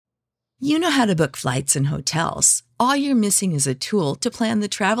You know how to book flights and hotels. All you're missing is a tool to plan the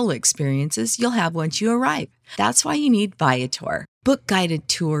travel experiences you'll have once you arrive. That's why you need Viator. Book guided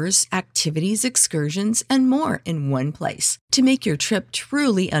tours, activities, excursions, and more in one place to make your trip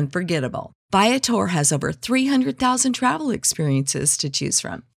truly unforgettable. Viator has over 300,000 travel experiences to choose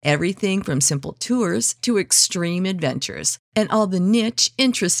from. Everything from simple tours to extreme adventures and all the niche,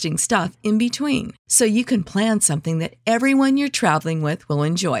 interesting stuff in between. So you can plan something that everyone you're traveling with will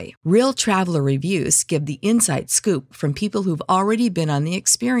enjoy. Real traveler reviews give the inside scoop from people who've already been on the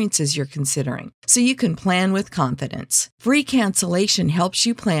experiences you're considering. So you can plan with confidence. Free cancellation helps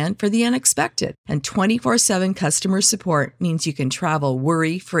you plan for the unexpected. And 24/7 customer support means you can travel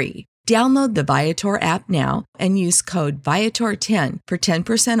worry-free. Download the Viator app now and use code Viator10 for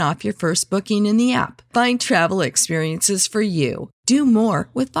 10% off your first booking in the app. Find travel experiences for you. Do more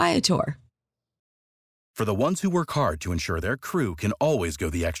with Viator. For the ones who work hard to ensure their crew can always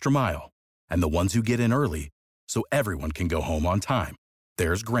go the extra mile, and the ones who get in early so everyone can go home on time,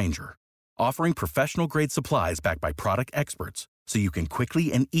 there's Grainger, offering professional-grade supplies backed by product experts so you can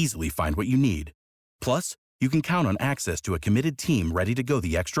quickly and easily find what you need. Plus, you can count on access to a committed team ready to go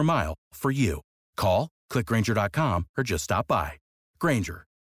the extra mile for you. Call, click Grainger.com, or just stop by. Grainger,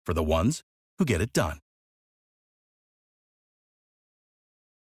 for the ones who get it done.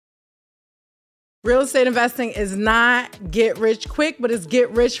 Real estate investing is not get rich quick, but it's get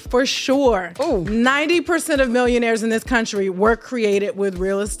rich for sure. Ooh. 90% of millionaires in this country were created with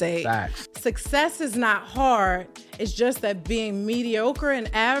real estate. Facts. Success is not hard. It's just that being mediocre and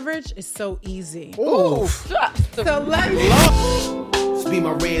average is so easy. Ooh. So let me... Be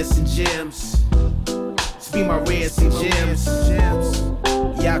my reds and gems. Be my reds and gems.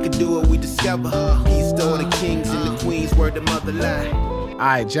 Y'all can do it, we discover. Peace to all the kings and the queens, word the motherland. All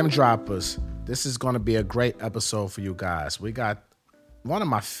right, Gem Droppers. This is going to be a great episode for you guys. We got one of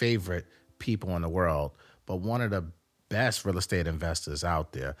my favorite people in the world, but one of the best real estate investors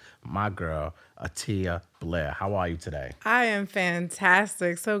out there, my girl, Atia Blair. How are you today? I am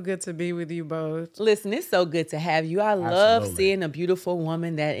fantastic. So good to be with you both. Listen, it's so good to have you. I love seeing a beautiful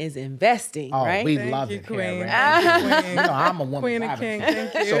woman that is investing, right? We Thank love you, it Queen. here, right? Queen. You know, I'm a woman. Queen and King,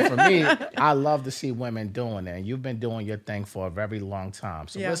 thank you. So for me, I love to see women doing it, and you've been doing your thing for a very long time.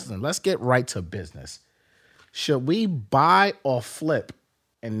 So listen, let's get right to business. Should we buy or flip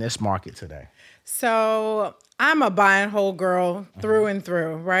in this market today? So I'm a buy and hold girl through and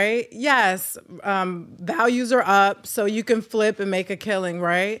through, right? Yes, values are up, so you can flip and make a killing,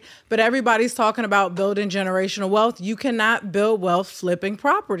 right? But everybody's talking about building generational wealth. You cannot build wealth flipping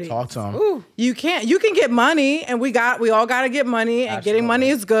property. Talk to them. Ooh, you can't. You can get money, and we all got to get money, and getting money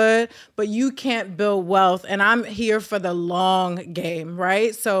is good, but you can't build wealth. And I'm here for the long game,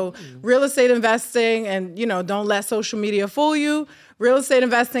 right? So real estate investing, and don't let social media fool you. Real estate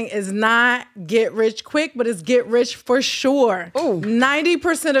investing is not get rich quick, but it's get rich for sure. Ooh.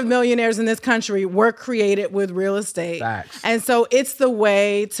 90% of millionaires in this country were created with real estate. Facts. And so it's the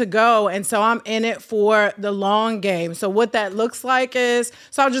way to go. And so I'm in it for the long game. So what that looks like is,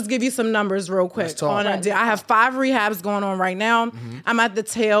 so I'll just give you some numbers real quick. Let's talk. I have 5 rehabs going on right now. Mm-hmm. I'm at the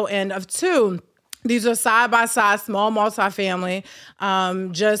tail end of 2. These are side-by-side, small multifamily,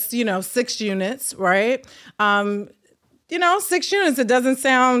 just, 6 units, right? 6 units, it doesn't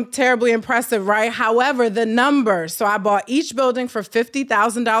sound terribly impressive, right? However, the numbers. So I bought each building for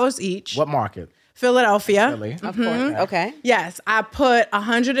 $50,000 each. What market? Philadelphia. Philly. Of course. Okay. Yes, I put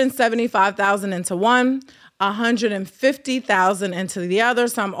 $175,000 into one, $150,000 into the other.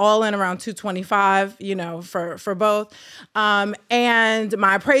 So I'm all in around $225,000, for both. And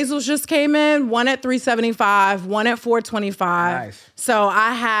my appraisals just came in, one at $375,000, one at $425,000. Nice. So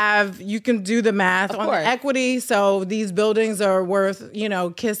you can do the math on the equity. So these buildings are worth,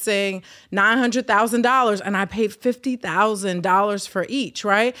 kissing $900,000, and I paid $50,000 for each,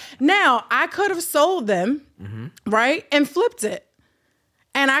 right? Now, I could have sold them, right, and flipped it.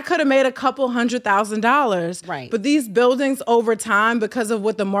 And I could have made a couple $100,000. Right. But these buildings over time, because of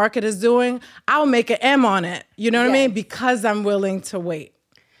what the market is doing, I'll make an M on it. You know what I mean? Because I'm willing to wait.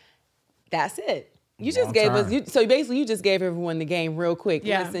 That's it. You just gave us, so basically you just gave everyone the game real quick.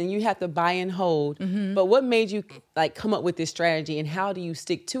 Yeah. Listen, you have to buy and hold. Mm-hmm. But what made you come up with this strategy, and how do you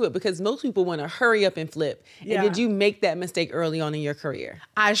stick to it? Because most people want to hurry up and flip. Yeah. And did you make that mistake early on in your career?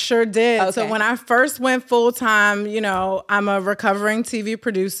 I sure did. Okay. So when I first went full time, I'm a recovering TV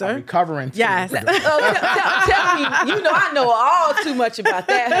producer. Yes. Tell me, I know all too much about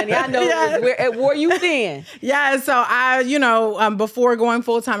that, honey. I know it was where you then. Yeah, so I, before going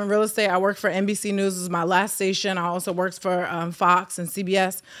full time in real estate, I worked for NBC News. It was my last station. I also worked for Fox and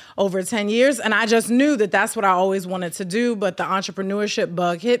CBS over 10 years. And I just knew that that's what I always always wanted to do, but the entrepreneurship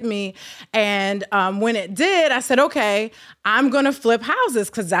bug hit me. And when it did, I said, okay, I'm going to flip houses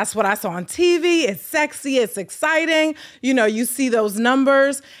because that's what I saw on TV. It's sexy. It's exciting. You know, you see those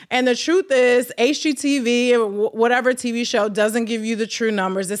numbers. And the truth is HGTV or whatever TV show doesn't give you the true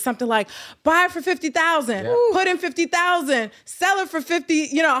numbers. It's something like buy it for $50,000, put in $50,000, sell it for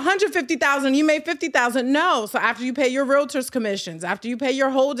 $150,000. You made $50,000. No. So after you pay your realtor's commissions, after you pay your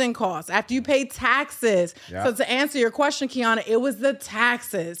holding costs, after you pay taxes. Yep. So to answer your question, Kiana, it was the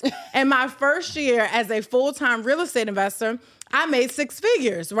taxes. And my first year as a full-time real estate investor, I made 6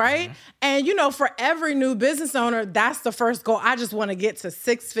 figures, right? Mm-hmm. And, you know, for every new business owner, that's the first goal. I just want to get to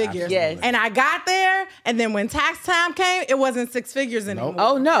 6 figures. Yes. And I got there, and then when tax time came, it wasn't 6 figures anymore.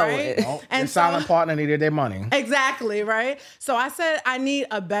 Oh, no. Right? Nope. And silent partner needed their money. Exactly, right? So I said I need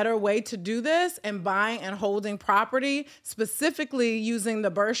a better way to do this, and buying and holding property, specifically using the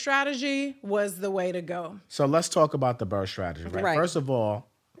BRRRR strategy, was the way to go. So let's talk about the BRRRR strategy, right? First of all,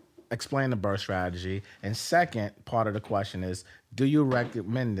 explain the BRRRR strategy. And second part of the question is, do you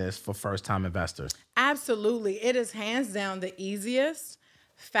recommend this for first-time investors? Absolutely. It is hands down the easiest,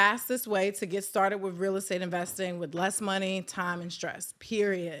 fastest way to get started with real estate investing with less money, time, and stress,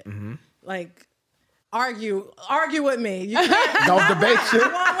 period. Mm-hmm. Like, argue with me. You can't. Don't debate you.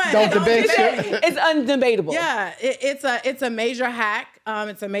 Don't debate you. It's undebatable. Yeah, it's a major hack.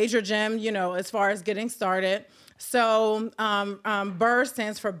 It's a major gem, you know, as far as getting started. So BRRRR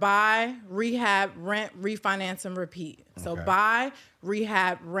stands for buy, rehab, rent, refinance, and repeat. So buy,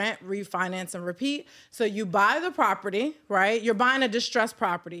 rehab, rent, refinance, and repeat. So you buy the property, right? You're buying a distressed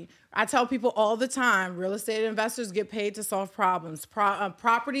property. I tell people all the time, real estate investors get paid to solve problems.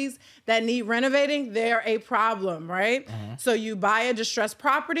 Properties that need renovating, they're a problem, right? Mm-hmm. So you buy a distressed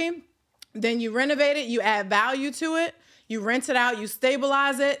property, then you renovate it, you add value to it. You rent it out, you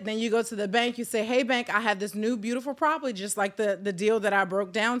stabilize it, then you go to the bank, you say, hey, bank, I have this new beautiful property, just like the deal that I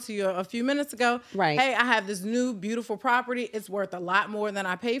broke down to you a few minutes ago. Right. Hey, I have this new beautiful property. It's worth a lot more than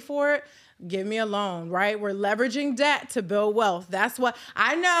I pay for it. Give me a loan, right? We're leveraging debt to build wealth. That's what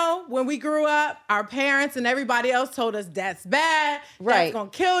I know. When we grew up, our parents and everybody else told us debt's bad. Right. That's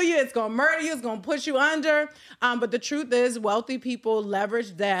going to kill you. It's going to murder you. It's going to push you under. But the truth is, wealthy people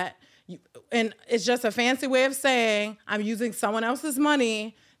leverage debt. And it's just a fancy way of saying I'm using someone else's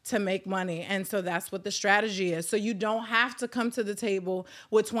money to make money. And so that's what the strategy is. So you don't have to come to the table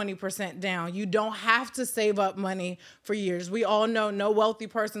with 20% down. You don't have to save up money for years. We all know no wealthy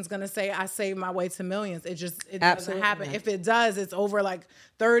person's going to say, I saved my way to millions. It doesn't happen. If it does, it's over like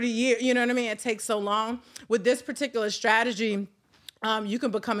 30 years. You know what I mean? It takes so long. With this particular strategy, you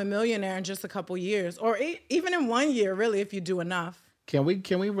can become a millionaire in just a couple years, or even in 1 year, really, if you do enough. Can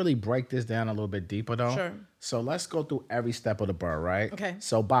we really break this down a little bit deeper, though? Sure. So let's go through every step of the BRRRR, right? Okay.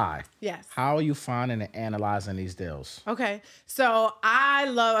 So buy. Yes. How are you finding and analyzing these deals? Okay. So I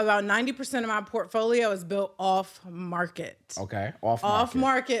love about 90% of my portfolio is built off market. Okay. Off market. Off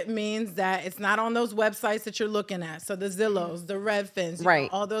market means that it's not on those websites that you're looking at. So the Zillows, the Redfins, right.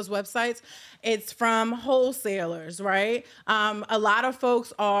 All those websites. It's from wholesalers, right? A lot of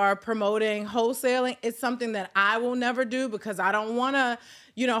folks are promoting wholesaling. It's something that I will never do because I don't want to.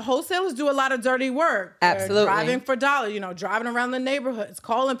 You know, wholesalers do a lot of dirty work. Absolutely. They're driving for dollars, driving around the neighborhoods,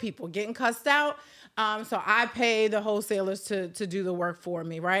 calling people, getting cussed out. So I pay the wholesalers to do the work for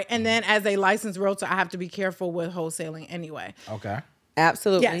me, right? And then as a licensed realtor, I have to be careful with wholesaling anyway. Okay.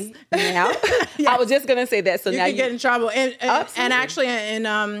 Absolutely. Yes. Now, yes. I was just going to say that. So you now can get in trouble. And actually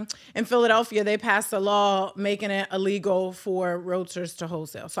in Philadelphia, they passed a law making it illegal for realtors to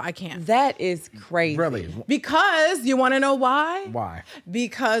wholesale. So I can't. That is crazy. Really? Because you want to know why? Why?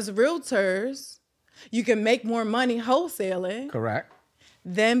 Because realtors, you can make more money wholesaling. Correct.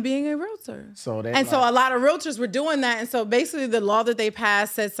 Than being a realtor. So a lot of realtors were doing that. And so basically the law that they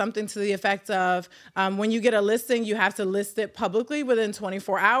passed said something to the effect of when you get a listing, you have to list it publicly within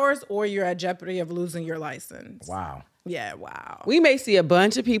 24 hours or you're at jeopardy of losing your license. Wow. Yeah, wow. We may see a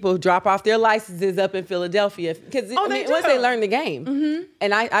bunch of people drop off their licenses up in Philadelphia because once they learn the game. Mm-hmm.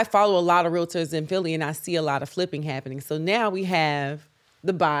 And I follow a lot of realtors in Philly and I see a lot of flipping happening. So now we have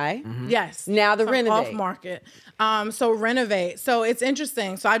the buy. Mm-hmm. Yes. Now the renovate. Off market. So renovate. So it's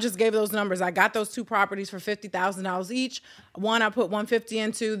interesting. So I just gave those numbers. I got those 2 properties for $50,000 each. One I put $150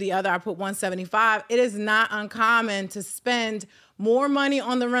 into, the other I put $175. It is not uncommon to spend more money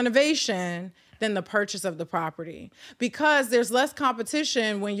on the renovation than the purchase of the property because there's less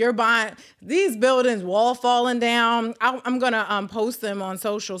competition when you're buying these buildings, wall falling down. I'm going to post them on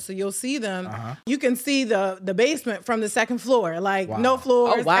social so you'll see them. Uh-huh. You can see the basement from the second floor, like no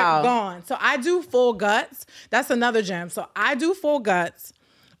floors, gone. So I do full guts. That's another gem. So I do full guts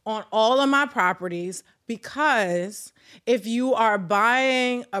on all of my properties Because if you are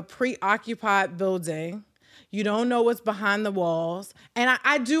buying a preoccupied building, you don't know what's behind the walls. And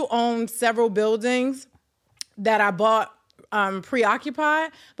I do own several buildings that I bought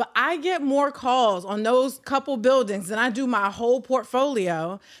preoccupied, but I get more calls on those couple buildings than I do my whole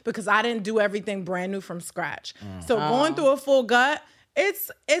portfolio because I didn't do everything brand new from scratch. So going through a full gut,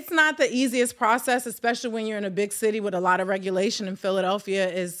 it's not the easiest process, especially when you're in a big city with a lot of regulation. And Philadelphia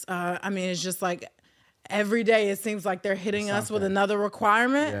is, it's just like every day it seems like they're hitting us with another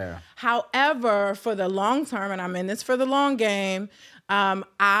requirement. Yeah. However, for the long term, and I'm in this for the long game,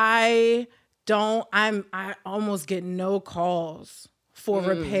 I almost get no calls for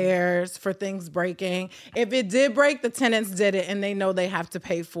repairs, for things breaking. If it did break, the tenants did it and they know they have to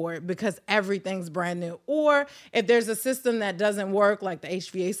pay for it because everything's brand new. Or if there's a system that doesn't work, like the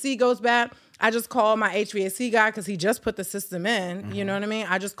HVAC goes bad, I just call my HVAC guy because he just put the system in. You know what I mean?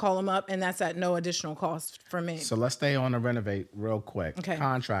 I just call him up and that's at no additional cost for me. So let's stay on the renovate real quick. Okay.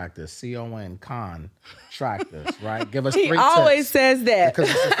 Contractors, contractors, right? Give us 3 tips. He always says that. Because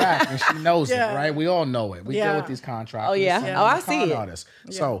it's a fact and she knows it, right? We all know it. We deal with these contractors. Oh, yeah? Oh, I see it. Artists.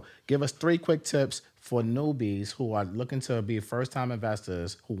 Yeah. So give us 3 quick tips for newbies who are looking to be first-time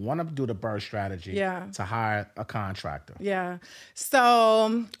investors who want to do the BRRRR strategy to hire a contractor. Yeah.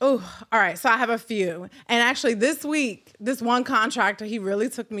 So, all right. So I have a few. And actually this week, this one contractor, he really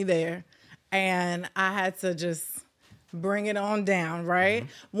took me there. And I had to just bring it on down, right?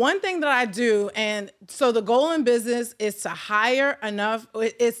 One thing that I do, and so the goal in business is to hire enough,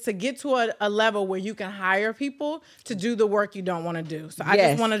 is to get to a level where you can hire people to do the work you don't want to do. So I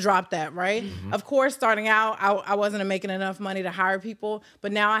just want to drop that, right? Of course, starting out, I wasn't making enough money to hire people,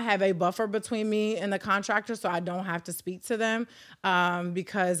 but now I have a buffer between me and the contractor, so I don't have to speak to them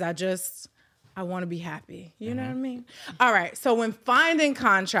because I want to be happy. You know what I mean? All right. So when finding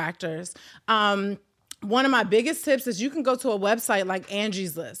contractors, one of my biggest tips is you can go to a website like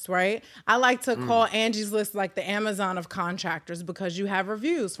Angie's List, right? I like to call Angie's List like the Amazon of contractors because you have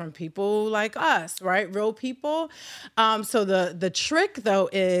reviews from people like us, right? Real people. So the trick though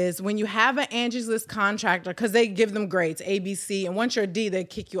is when you have an Angie's List contractor, because they give them grades, A, B, C, and once you're D, they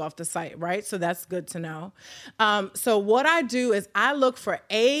kick you off the site, right? So that's good to know. So what I do is I look for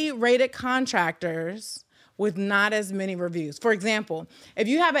A-rated contractors with not as many reviews. For example, if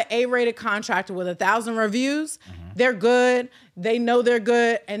you have an A-rated contractor with 1,000 reviews, they're good, they know they're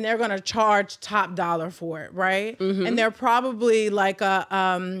good, and they're gonna charge top dollar for it, right? And they're probably like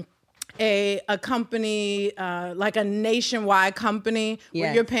a company, like a nationwide company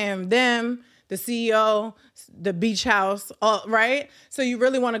where you're paying them, the CEO, the beach house, right? So you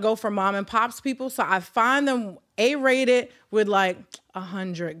really wanna go for mom and pops people. So I find them A-rated with like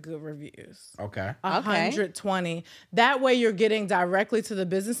 100 good reviews. Okay. 120. That way you're getting directly to the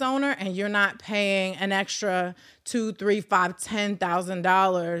business owner and you're not paying an extra $2,000, $3,000, $5,000,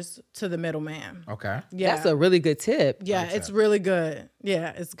 $10,000 to the middleman. Okay. Yeah. That's a really good tip. Yeah, it's really good.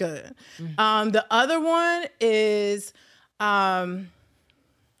 Yeah, it's good. The other one is, all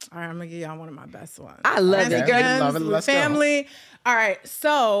right, I'm gonna give y'all one of my best ones. I love it. Friends, Love it. Let's family. All right,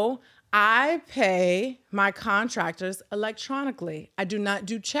 so I pay my contractors electronically. I do not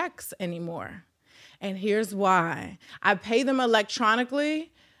do checks anymore. And here's why. I pay them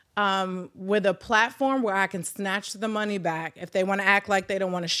electronically with a platform where I can snatch the money back if they want to act like they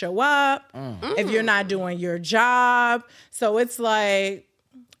don't want to show up, if you're not doing your job. So it's like,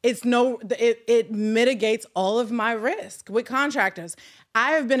 it mitigates all of my risk with contractors.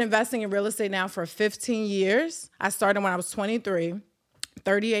 I have been investing in real estate now for 15 years. I started when I was 23.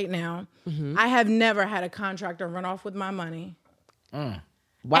 38 now. I have never had a contractor run off with my money.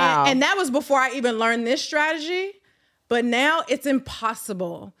 Wow. And that was before I even learned this strategy. But now it's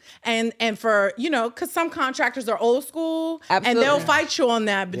impossible. And for, because some contractors are old school. Absolutely. And they'll fight you on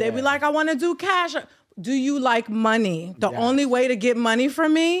that. But they be like, I want to do cash. Do you like money? The only way to get money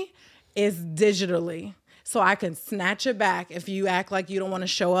from me is digitally. So I can snatch it back if you act like you don't want to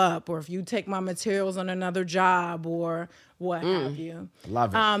show up, or if you take my materials on another job, or what have you.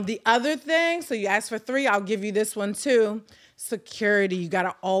 Love it. The other thing, so you asked for 3, I'll give you this one too. Security. You got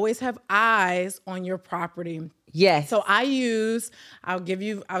to always have eyes on your property. Yes. So I'll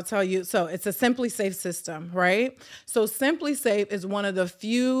tell you, so it's a SimpliSafe system, right? So SimpliSafe is one of the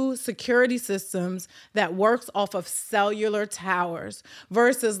few security systems that works off of cellular towers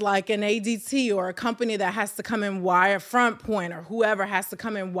versus like an ADT or a company that has to come and wire FrontPoint, or whoever has to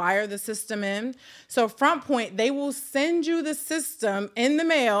come and wire the system in. So FrontPoint, they will send you the system in the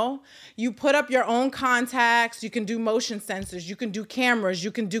mail. You put up your own contacts. You can do motion sensors. You can do cameras.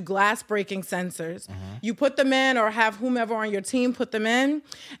 You can do glass breaking sensors. You put them in. in or have whomever on your team put them in.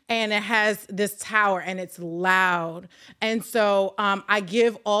 And it has this tower and it's loud. And so I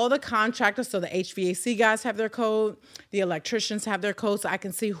give all the contractors, so the HVAC guys have their code, the electricians have their code, so I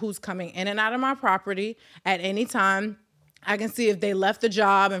can see who's coming in and out of my property at any time. I can see if they left the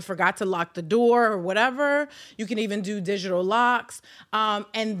job and forgot to lock the door or whatever. You can even do digital locks.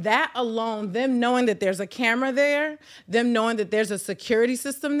 And that alone, them knowing that there's a camera there, them knowing that there's a security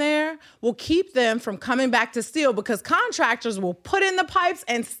system there, will keep them from coming back to steal, because contractors will put in the pipes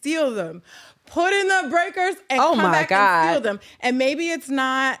and steal them. Put in the breakers and come back and steal them. And maybe it's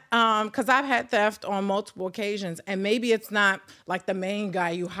not, because I've had theft on multiple occasions, and maybe it's not like the main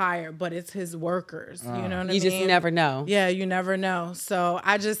guy you hire, but it's his workers. You know what I mean? You just never know. Yeah, you never know. So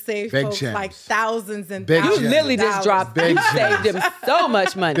I just save Big folks gems. like thousands and Big thousands. You literally of just dollars. dropped. You saved them so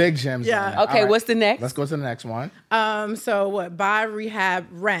much money. Big gems. Yeah. on that. Okay, All what's the next? Let's go to the next one. So what? Buy, rehab,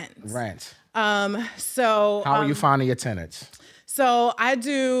 rent. Rent. So How are you finding your tenants? So I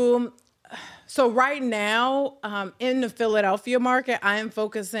do. So right now, in the Philadelphia market, I am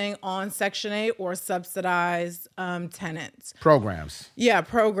focusing on Section 8 or subsidized tenants. Programs. Yeah,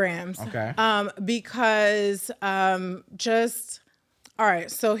 programs. Okay. Because all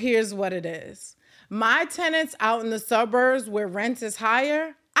right, so here's what it is. My tenants out in the suburbs where rent is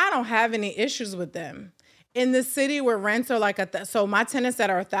higher, I don't have any issues with them. In the city where rents are like so my tenants that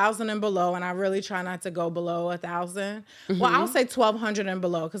are 1,000 and below, and I really try not to go below 1,000. Well, I'll say 1,200 and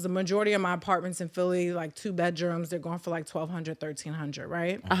below, because the majority of my apartments in Philly, like 2 bedrooms, they're going for like 1,200, 1,300,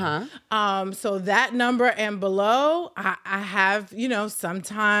 right? So that number and below, I have,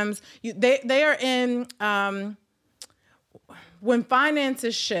 sometimes they are in when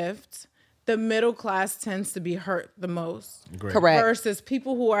finances shift. The middle class tends to be hurt the most. Great. Correct. Versus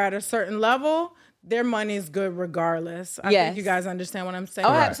people who are at a certain level, their money is good regardless. I think you guys understand what I'm saying.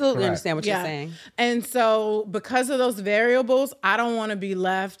 Oh, absolutely Correct. understand what you're saying. And so because of those variables, I don't want to be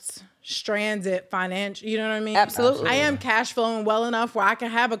left stranded financially. You know what I mean? Absolutely. I am cash flowing well enough where I can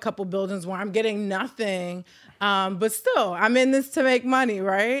have a couple buildings where I'm getting nothing. But still, I'm in this to make money,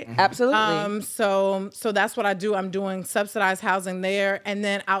 right? Absolutely. So that's what I do. I'm doing subsidized housing there. And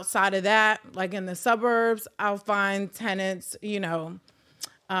then outside of that, like in the suburbs, I'll find tenants, Facebook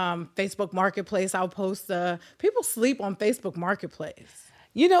Marketplace. I'll post people sleep on Facebook Marketplace.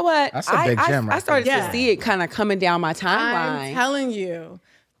 You know what? That's a big gem right I started there. to see it kind of coming down my timeline. I'm telling you,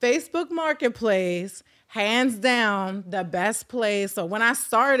 Facebook Marketplace, hands down, the best place. So when I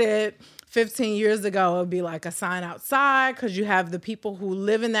started 15 years ago, it would be like a sign outside, because you have the people who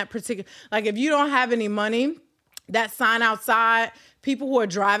live in that particular, like if you don't have any money, that sign outside, people who are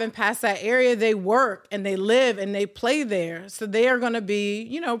driving past that area, they work and they live and they play there. So they are going to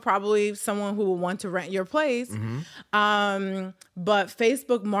be, probably someone who will want to rent your place. But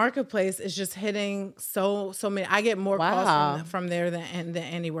Facebook Marketplace is just hitting so many. I get more calls from there than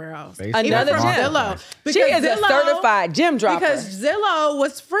anywhere else. Facebook Another gem. Zillow. She is a certified gem dropper. Because Zillow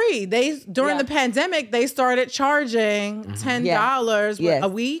was free. During the pandemic, they started charging $10 a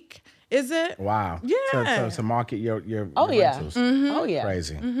week. Is it? Wow. Yeah. To market your rentals. Oh yeah.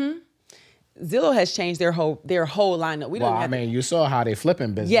 Crazy. Zillow has changed their whole lineup. You saw how they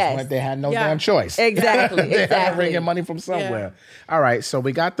flipping business. Yes. When they had no damn choice. Exactly. They had to bring in money from somewhere. Yeah. All right. So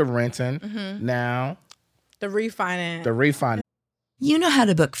we got the renting. Now the refinance. You know how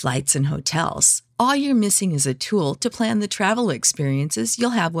to book flights and hotels. All you're missing is a tool to plan the travel experiences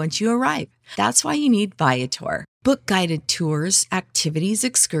you'll have once you arrive. That's why you need Viator. Book guided tours, activities,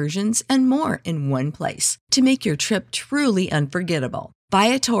 excursions, and more in one place to make your trip truly unforgettable.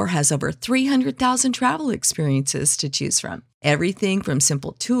 Viator has over 300,000 travel experiences to choose from. Everything from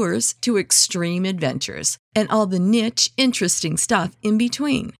simple tours to extreme adventures and all the niche, interesting stuff in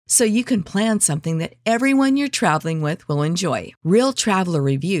between. So you can plan something that everyone you're traveling with will enjoy. Real traveler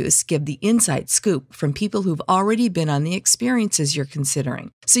reviews give the inside scoop from people who've already been on the experiences you're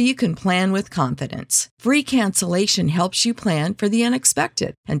considering. So you can plan with confidence. Free cancellation helps you plan for the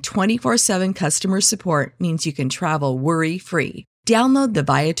unexpected. And 24/7 customer support means you can travel worry-free. Download the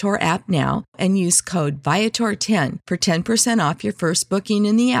Viator app now and use code Viator10 for 10% off your first booking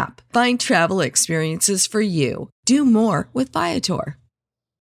in the app. Find travel experiences for you. Do more with Viator.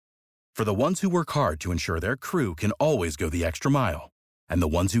 For the ones who work hard to ensure their crew can always go the extra mile, and the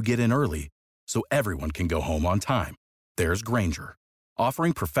ones who get in early so everyone can go home on time, there's Grainger,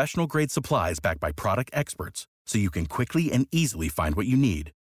 offering professional-grade supplies backed by product experts so you can quickly and easily find what you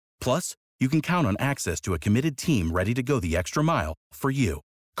need. Plus, you can count on access to a committed team ready to go the extra mile for you.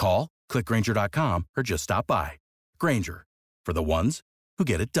 Call, click Grainger.com, or just stop by. Grainger, for the ones who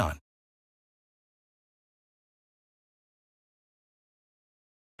get it done.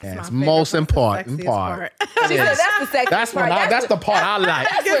 Yeah, it's most important part. She said that's the sexy part. That's the part I like.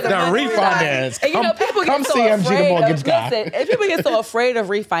 The refinance. And people get so CMG, the mortgage guy. And people get so afraid of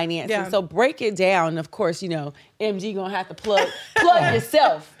refinancing. Yeah. So break it down. Of course, MG gonna have to plug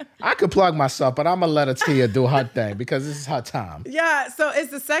yourself. I could plug myself, but I'm gonna let Tia do her thing because this is her time. Yeah. So it's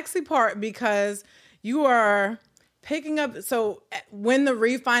the sexy part because you are picking up. So when the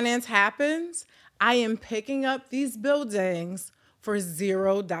refinance happens, I am picking up these buildings for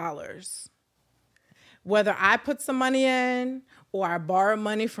 $0. Whether I put some money in or I borrow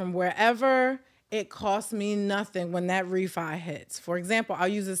money from wherever, it costs me nothing when that refi hits. For example, I'll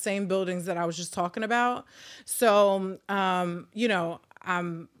use the same buildings that I was just talking about. So,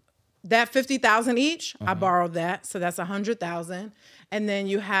 that $50,000 each, I borrowed that. So that's $100,000. And then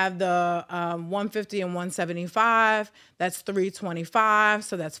you have the 150 and 175. That's $325.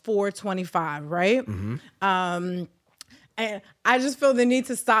 So that's $425, right? Mm-hmm. And I just feel the need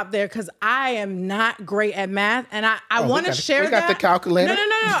to stop there because I am not great at math. And I want to share that. We got the calculator. No.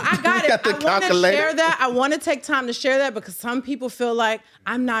 I got it. I want to share that. I want to take time to share that because some people feel like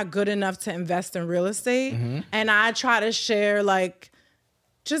I'm not good enough to invest in real estate. Mm-hmm. And I try to share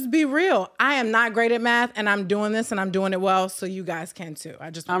just be real. I am not great at math, and I'm doing this, and I'm doing it well, so you guys can too.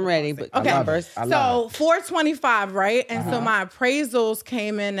 I'm ready, but okay. So $425, right? And so my appraisals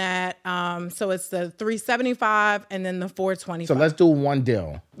came in at so it's the $375 and then the $425. So let's do one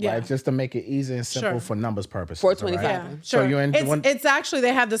deal, right? Just to make it easy and simple for numbers purposes. $425. Right? Yeah, sure. So it's actually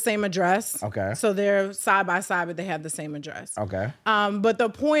they have the same address. Okay. So they're side by side, but they have the same address. Okay. But the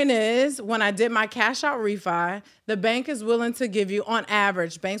point is, when I did my cash out refi, the bank is willing to give you, on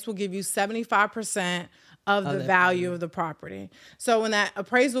average, banks will give you 75% of the value of the property. So when that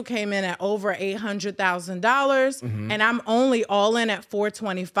appraisal came in at over $800,000, and I'm only all in at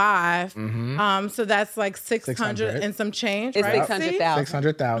 $425, so that's like 600 and some change, it's right? 600,000.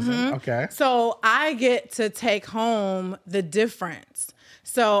 600,000. Okay. So I get to take home the difference.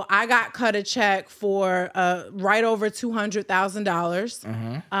 So I got cut a check for right over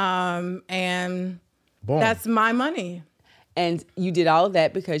 $200,000, and boom. That's my money. And you did all of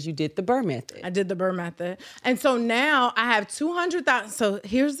that because you did the Burr method. I did the Burr method. And so now I have $200,000. So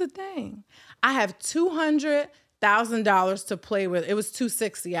here's the thing. I have $200,000 to play with. It was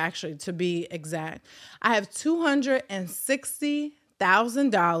 $260,000 actually, to be exact. I have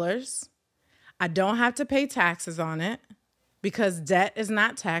 $260,000. I don't have to pay taxes on it because debt is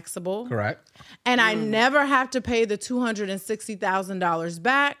not taxable. Correct. And I never have to pay the $260,000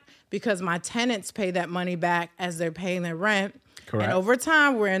 back because my tenants pay that money back as they're paying their rent. Correct. And over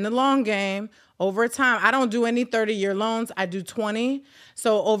time, we're in the long game. Over time, I don't do any 30-year loans. I do 20.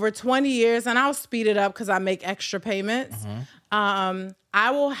 So over 20 years, and I'll speed it up because I make extra payments.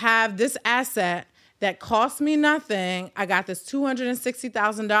 I will have this asset that cost me nothing. I got this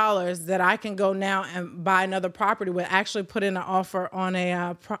 $260,000 that I can go now and buy another property with. Actually put in an offer on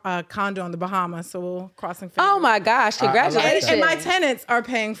a condo in the Bahamas. So we'll crossing fingers. Oh my gosh, congratulations. And my tenants are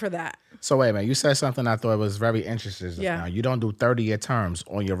paying for that. So wait a minute, you said something I thought was very interesting. Yeah. Now. You don't do 30-year terms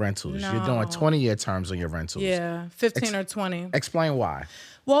on your rentals. No. You're doing 20-year terms on your rentals. Yeah, 15 or 20. Explain why.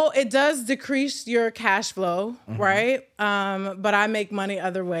 Well, it does decrease your cash flow, right? But I make money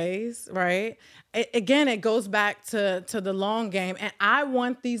other ways, right? It goes back to the long game. And I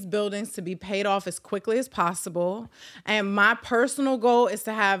want these buildings to be paid off as quickly as possible. And my personal goal is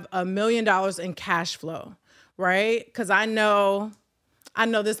to have $1 million in cash flow, right? Because I know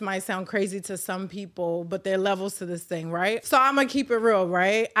this might sound crazy to some people, but there are levels to this thing, right? So I'm going to keep it real,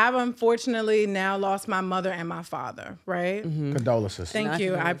 right? I've unfortunately now lost my mother and my father, right? Condolences. Thank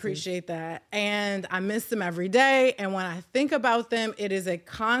you. I appreciate that. And I miss them every day. And when I think about them, it is a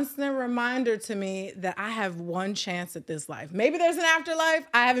constant reminder to me that I have one chance at this life. Maybe there's an afterlife.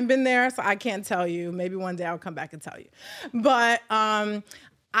 I haven't been there, so I can't tell you. Maybe one day I'll come back and tell you. But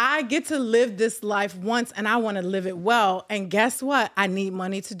I get to live this life once and I want to live it well. And guess what? I need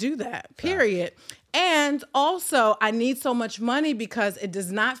money to do that, period. And also, I need so much money because it does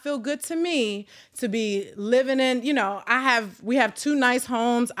not feel good to me to be living in, we have 2 nice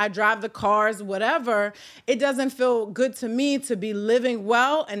homes. I drive the cars, whatever. It doesn't feel good to me to be living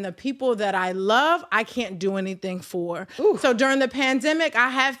well. And the people that I love, I can't do anything for. Ooh. So during the pandemic, I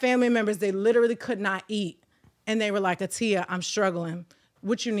had family members, they literally could not eat. And they were like, Atia, I'm struggling.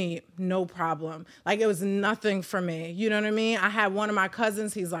 What you need? No problem. Like, it was nothing for me. You know what I mean? I had one of my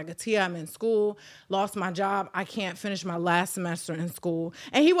cousins. He's like, Atia, I'm in school, lost my job. I can't finish my last semester in school.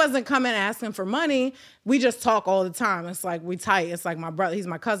 And he wasn't coming asking for money. We just talk all the time. It's like, we tight. It's like my brother. He's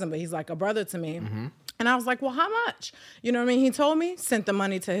my cousin, but he's like a brother to me. And I was like, well, how much? You know what I mean? He told me, sent the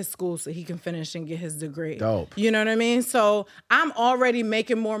money to his school so he can finish and get his degree. Dope. You know what I mean? So I'm already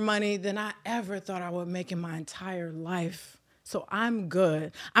making more money than I ever thought I would make in my entire life. So I'm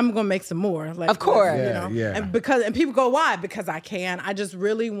good. I'm gonna make some more. Like, of course, you know. Yeah. And people go, why? Because I can. I just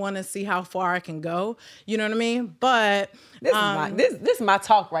really want to see how far I can go. You know what I mean? But this is my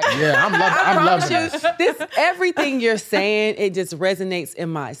talk right now. Yeah, I'm loving this. Everything you're saying, it just resonates in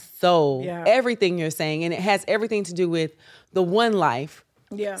my soul. Yeah. Everything you're saying, and it has everything to do with the one life.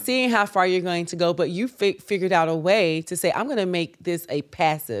 Yeah. Seeing how far you're going to go, but you figured out a way to say, I'm going to make this a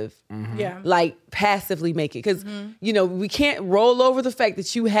passive. Yeah. Like passively make it. Because, you know, we can't roll over the fact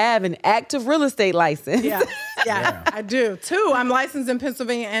that you have an active real estate license. Yeah, I do. 2, I'm licensed in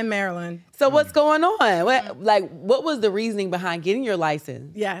Pennsylvania and Maryland. So what's going on? What was the reasoning behind getting your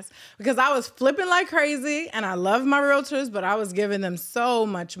license? Yes, because I was flipping like crazy and I love my realtors, but I was giving them so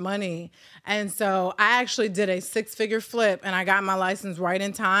much money. And so I actually did a 6-figure flip and I got my license right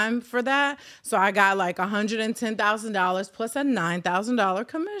in time for that. So I got like $110,000 plus a $9,000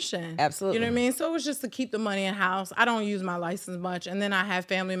 commission. Absolutely. You know what I mean? So it was just to keep the money in house. I don't use my license much. And then I have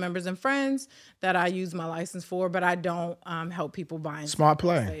family members and friends that I use my license for, but I don't help people buying. Smart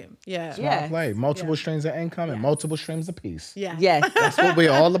play. Yeah. Smart play. Multiple streams of income and multiple streams of peace. Yeah. Yes. That's what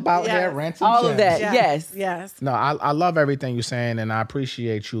we're all about here at Ranting All Gems. of that. Yes. Yes. No, I love everything you're saying, and I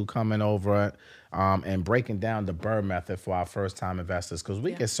appreciate you coming over and breaking down the BRRRR method for our first-time investors, because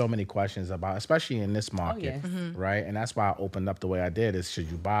we get so many questions about, especially in this market, right? And that's why I opened up the way I did, is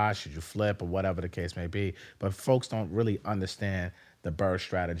should you buy, should you flip, or whatever the case may be. But folks don't really understand the BRRRR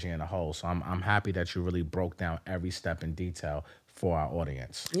strategy in a whole. So I'm happy that you really broke down every step in detail for our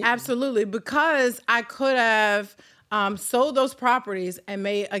audience. Absolutely, because I could have sold those properties and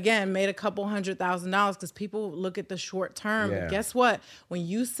made a couple $100,000, because people look at the short term. Yeah. But guess what? When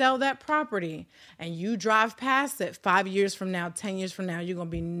you sell that property and you drive past it 5 years from now, 10 years from now, you're going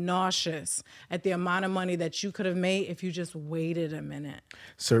to be nauseous at the amount of money that you could have made if you just waited a minute.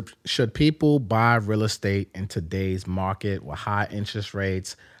 So should people buy real estate in today's market with high interest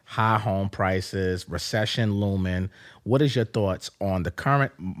rates, high home prices, recession looming? What is your thoughts on the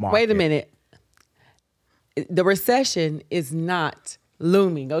current market? Wait a minute. The recession is not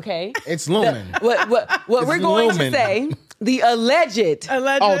looming, okay? It's looming. What we're going looming. to say, the alleged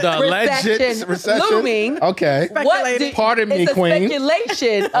Oh, the alleged recession looming. Okay. Pardon me, it's Queen. a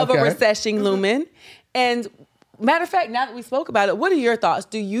speculation of Okay. a recession looming. And matter of fact, now that we spoke about it, what are your thoughts?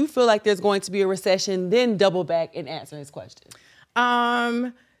 Do you feel like there's going to be a recession? Then double back and answer this question.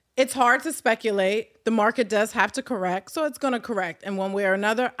 It's hard to speculate. The market does have to correct, so it's going to correct in one way or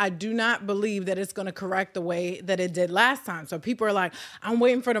another. I do not believe that it's going to correct the way that it did last time. So people are like, I'm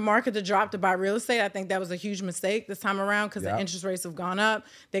waiting for the market to drop to buy real estate. I think that was a huge mistake this time around, because the interest rates have gone up.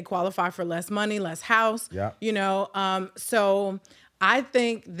 They qualify for less money, less house. You know, so I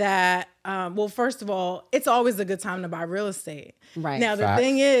think that, well, first of all, it's always a good time to buy real estate. Right. Now, the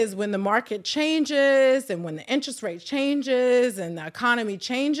thing is, when the market changes and when the interest rate changes and the economy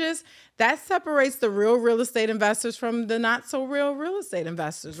changes, that separates the real estate investors from the not so real estate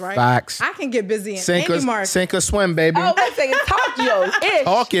investors, right? Facts. I can get busy in Sink any market. Sink or swim, baby. Oh, wait a second. Talk yo.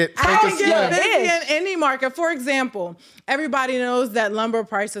 Talk it. I Sink or can get swim. busy in any market. For example, everybody knows that lumber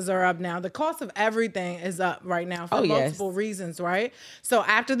prices are up now. The cost of everything is up right now for multiple reasons, right? So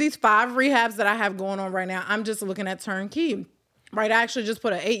after these 5 rehabs that I have going on right now, I'm just looking at turnkey. Right, I actually just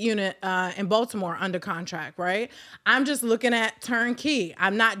put an 8-unit in Baltimore under contract, right? I'm just looking at turnkey.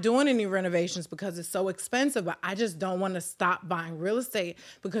 I'm not doing any renovations because it's so expensive, but I just don't want to stop buying real estate,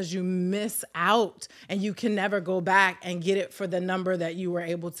 because you miss out and you can never go back and get it for the number that you were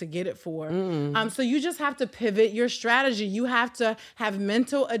able to get it for. So you just have to pivot your strategy. You have to have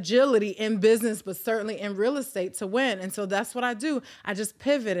mental agility in business, but certainly in real estate to win. And so that's what I do. I just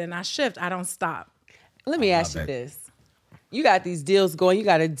pivot and I shift. I don't stop. Let me ask you this. You got these deals going. You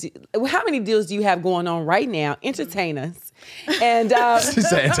got how many deals do you have going on right now? Entertain us. And She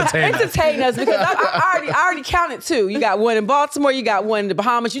said entertain us. entertain us, because I already counted 2. You got one in Baltimore. You got one in the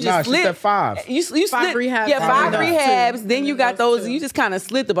Bahamas. You just She said 5. You 5 slid rehabs. Yeah, 5 rehabs. Two. Then you got those. 2. You just kind of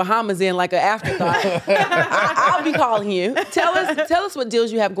slid the Bahamas in like an afterthought. I'll be calling you. Tell us what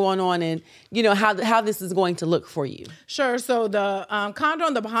deals you have going on, and you know how this is going to look for you. Sure. So the condo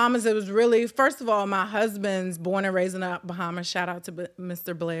in the Bahamas, it was really, first of all, my husband's born and raised in the Bahamas. Shout out to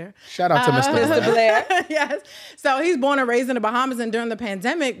Mr. Blair. Shout out to Mr. Mr. Blair. Yes. So he's born and raised in the Bahamas, and during the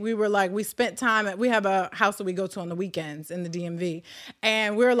pandemic, we spent time we have a house that we go to on the weekends in the DMV.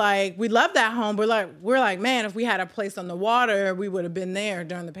 And we love that home. We're like, man, if we had a place on the water, we would have been there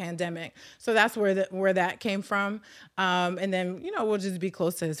during the pandemic. So that's where that came from. And then, we'll just be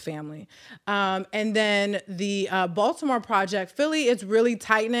close to his family. And then the Baltimore project, Philly, it's really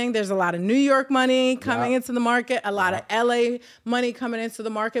tightening. There's a lot of New York money coming into the market, a lot of LA money coming into the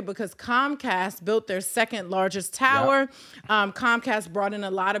market because Comcast built their second largest tower. Comcast brought in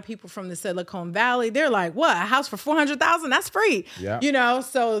a lot of people from the Silicon Valley. They're like, what, a house for $400,000? That's free.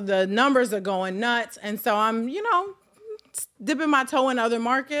 So the numbers are going nuts. And so I'm, dipping my toe in other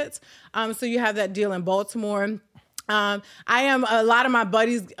markets. So you have that deal in Baltimore. A lot of my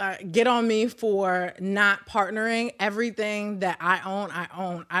buddies get on me for not partnering. Everything that I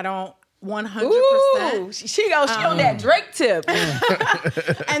own. I don't 100%. Ooh, she on that Drake tip.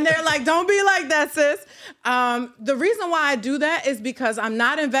 And they're like, don't be like that, sis. The reason why I do that is because I'm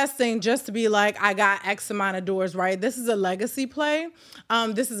not investing just to be like, I got X amount of doors, right? This is a legacy play.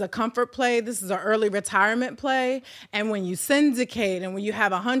 This is a comfort play. This is an early retirement play. And when you syndicate and when you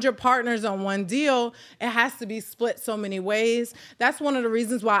have 100 partners on one deal, it has to be split so many ways. That's one of the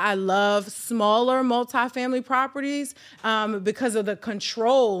reasons why I love smaller multifamily properties, because of the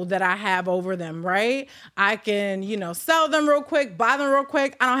control that I have over them, right? I can, sell them real quick, buy them real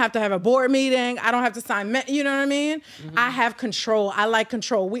quick. I don't have to have a board meeting. I don't have to sign, you know what I mean? Mm-hmm. I have control. I like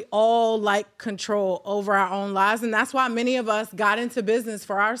control. We all like control over our own lives. And that's why many of us got into business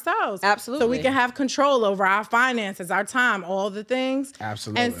for ourselves. Absolutely. So we can have control over our finances, our time, all the things.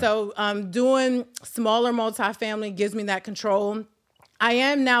 Absolutely. And so doing smaller multifamily gives me that control. I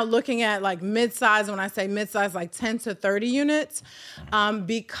am now looking at like mid-size, when I say mid-size, like 10 to 30 units,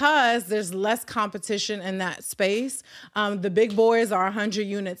 because there's less competition in that space. The big boys are 100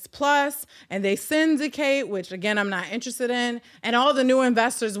 units plus, and they syndicate, which again, I'm not interested in. And all the new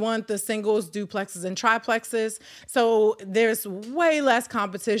investors want the singles, duplexes, and triplexes. So there's way less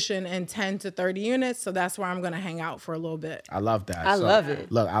competition in 10 to 30 units. So that's where I'm going to hang out for a little bit. I love that. I love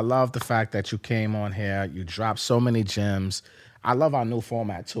it. Look, I love the fact that you came on here. You dropped so many gems. I love our new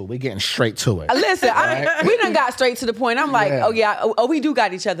format, too. We're getting straight to it. Listen, right? We done got straight to the point. I'm like, we do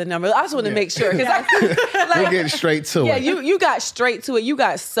got each other numbers. I just want to make sure. We're getting straight to it. Yeah, you got straight to it. You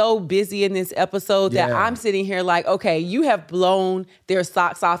got so busy in this episode that I'm sitting here like, okay, you have blown their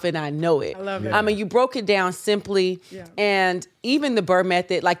socks off, and I know it. I love it. I mean, you broke it down simply, and even the BRRRR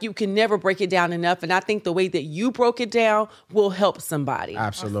method, like you can never break it down enough. And I think the way that you broke it down will help somebody.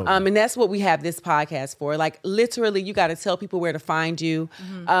 Absolutely. And that's what we have this podcast for. Like literally, you got to tell people where to find you,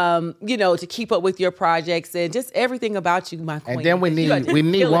 to keep up with your projects and just everything about you, my queen. And then we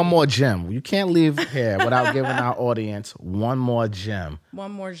need one more gem. You can't leave here without giving our audience one more gem.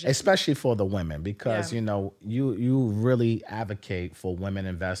 One more gem. Especially for the women, because, you really advocate for women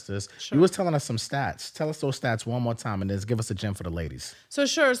investors. Sure. You was telling us some stats. Tell us those stats one more time and then give us a gem for the ladies. So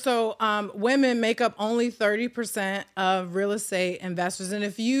sure. So women make up only 30% of real estate investors. And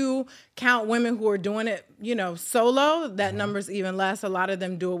if you count women who are doing it, solo, that number's even less. A lot of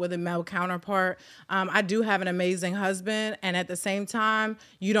them do it with a male counterpart. I do have an amazing husband. And at the same time,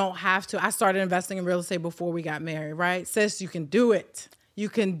 you don't have to. I started investing in real estate before we got married, right? Sis, you can do it. You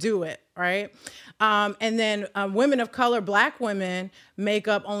can do it, right? And then women of color, Black women, make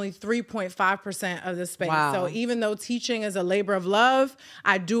up only 3.5% of the space. Wow. So even though teaching is a labor of love,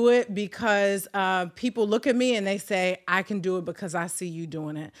 I do it because people look at me and they say, I can do it because I see you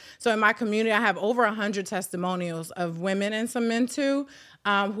doing it. So in my community, I have over 100 testimonials of women and some men too,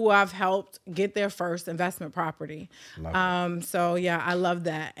 who I've helped get their first investment property. So yeah, I love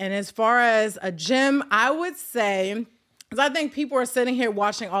that. And as far as a gem, I would say, because I think people are sitting here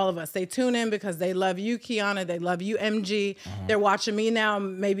watching all of us. They tune in because they love you, Kiana. They love you, MG. They're watching me now,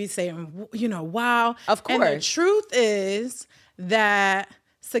 maybe saying, wow. Of course. And the truth is that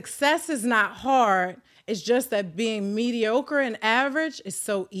success is not hard. It's just that being mediocre and average is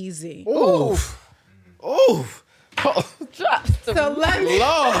so easy. Oof. Oof. So let me...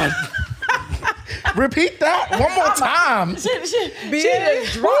 Lord. Repeat that one more time. She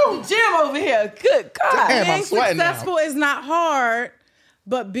just dropped gem over here. Good God. Damn, being I'm sweating successful now. is not hard,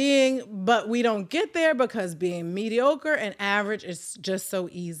 but we don't get there because being mediocre and average is just so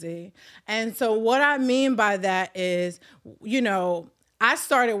easy. And so what I mean by that is, I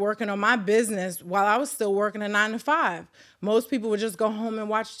started working on my business while I was still working a 9 to 5. Most people would just go home and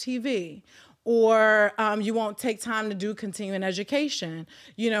watch TV. or you won't take time to do continuing education,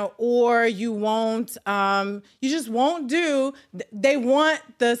 or you won't, you just won't do, they want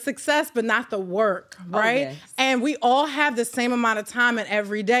the success, but not the work, right? Yes. And we all have the same amount of time in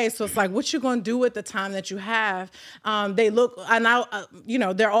every day. So it's like, what you going to do with the time that you have? They look, and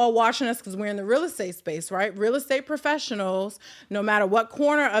they're all watching us because we're in the real estate space, right? Real estate professionals, no matter what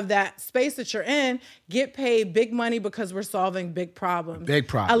corner of that space that you're in, get paid big money because we're solving big problems. Big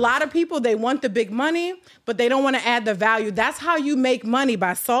problems. A lot of people, they want the big money, but they don't want to add the value. That's how you make money,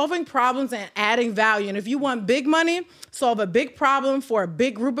 by solving problems and adding value. And if you want big money, solve a big problem for a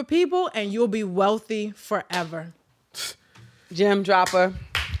big group of people and you'll be wealthy forever. Gem dropper.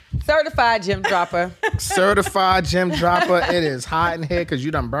 Certified gem dropper. Certified gem dropper. It is hot in here because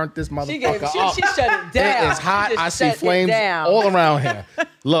you done burnt this motherfucker up. She shut it down. It is hot. I see flames all around here.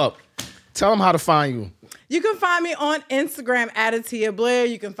 Look, tell them how to find you. You can find me on Instagram at Atia Blair.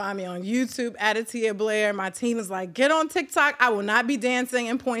 You can find me on YouTube at Atia Blair. My team is like, get on TikTok. I will not be dancing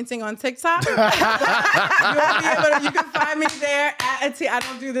and pointing on TikTok. You can find me there at Atia. I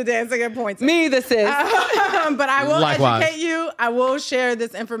don't do the dancing and pointing. Me either, sis. But I will Likewise. educate you. I will share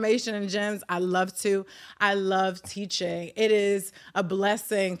this information and gems. I love to. I love teaching. It is a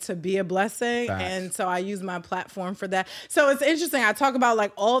blessing to be a blessing. Facts. And so I use my platform for that. So it's interesting. I talk about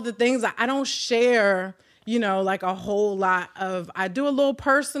like all the things I don't share, like a whole lot of, I do a little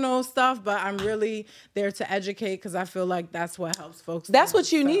personal stuff, but I'm really there to educate because I feel like that's what helps folks. That's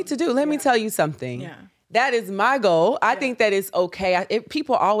what you need to do. Let me tell you something. Yeah. That is my goal. I think that it's okay.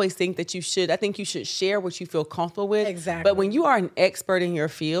 People always think that you should. I think you should share what you feel comfortable with. Exactly. But when you are an expert in your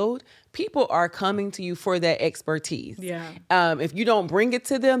field, people are coming to you for that expertise. Yeah. If you don't bring it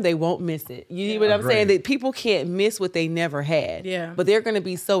to them, they won't miss it. You know what I'm saying? That people can't miss what they never had. Yeah. But they're going to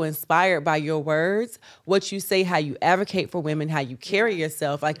be so inspired by your words, what you say, how you advocate for women, how you carry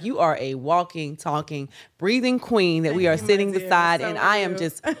yourself. Like you are a walking, talking, breathing queen that we are sitting beside. So and I am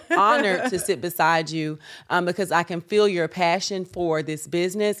just honored to sit beside you because I can feel your passion for this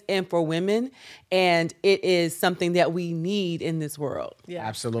business and for women. And it is something that we need in this world. Yeah.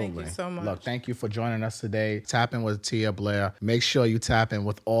 Absolutely. Thank you so much. Look, thank you for joining us today. Tap in with Atia Blair. Make sure you tap in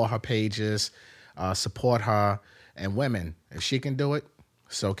with all her pages. Support her. And women, if she can do it,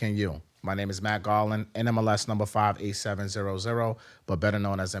 so can you. My name is Matt Garland, NMLS number 58700, but better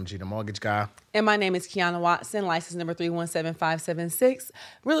known as MG the Mortgage Guy. And my name is Kiana Watson, license number 317576,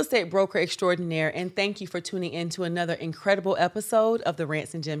 real estate broker extraordinaire. And thank you for tuning in to another incredible episode of The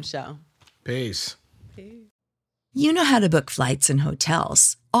Rants and Gems Show. Peace. You know how to book flights and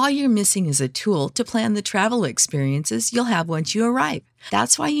hotels. All you're missing is a tool to plan the travel experiences you'll have once you arrive.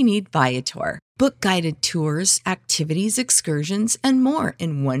 That's why you need Viator. Book guided tours, activities, excursions, and more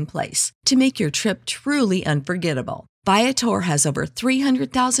in one place to make your trip truly unforgettable. Viator has over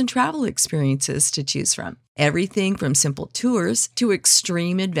 300,000 travel experiences to choose from. Everything from simple tours to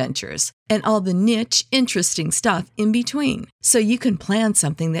extreme adventures and all the niche, interesting stuff in between. So you can plan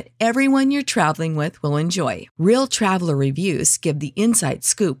something that everyone you're traveling with will enjoy. Real traveler reviews give the inside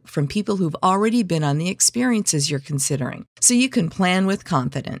scoop from people who've already been on the experiences you're considering. So you can plan with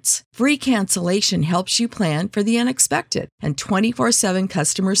confidence. Free cancellation helps you plan for the unexpected. And 24/7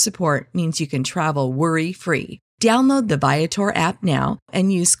 customer support means you can travel worry-free. Download the Viator app now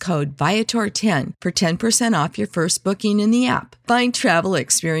and use code Viator10 for 10% off your first booking in the app. Find travel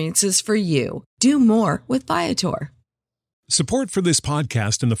experiences for you. Do more with Viator. Support for this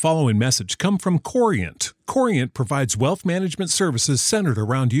podcast and the following message come from Corient. Corient provides wealth management services centered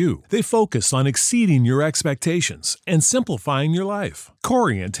around you. They focus on exceeding your expectations and simplifying your life.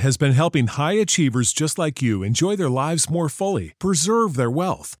 Corient has been helping high achievers just like you enjoy their lives more fully, preserve their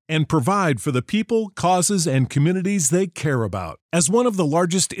wealth, and provide for the people, causes, and communities they care about. As one of the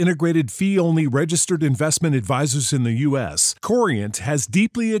largest integrated fee-only registered investment advisors in the U.S., Corient has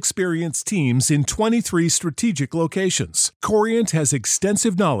deeply experienced teams in 23 strategic locations. Corient has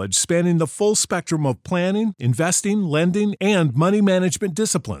extensive knowledge spanning the full spectrum of planning, investing, lending, and money management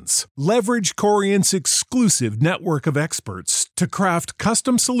disciplines. Leverage Corient's exclusive network of experts to craft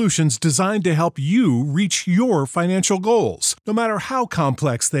custom solutions designed to help you reach your financial goals, no matter how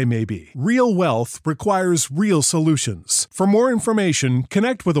complex they may be. Real wealth requires real solutions. For more information,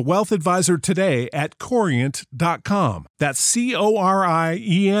 connect with a wealth advisor today at Corient.com. That's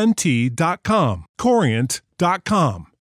Corient.com. Corient.com.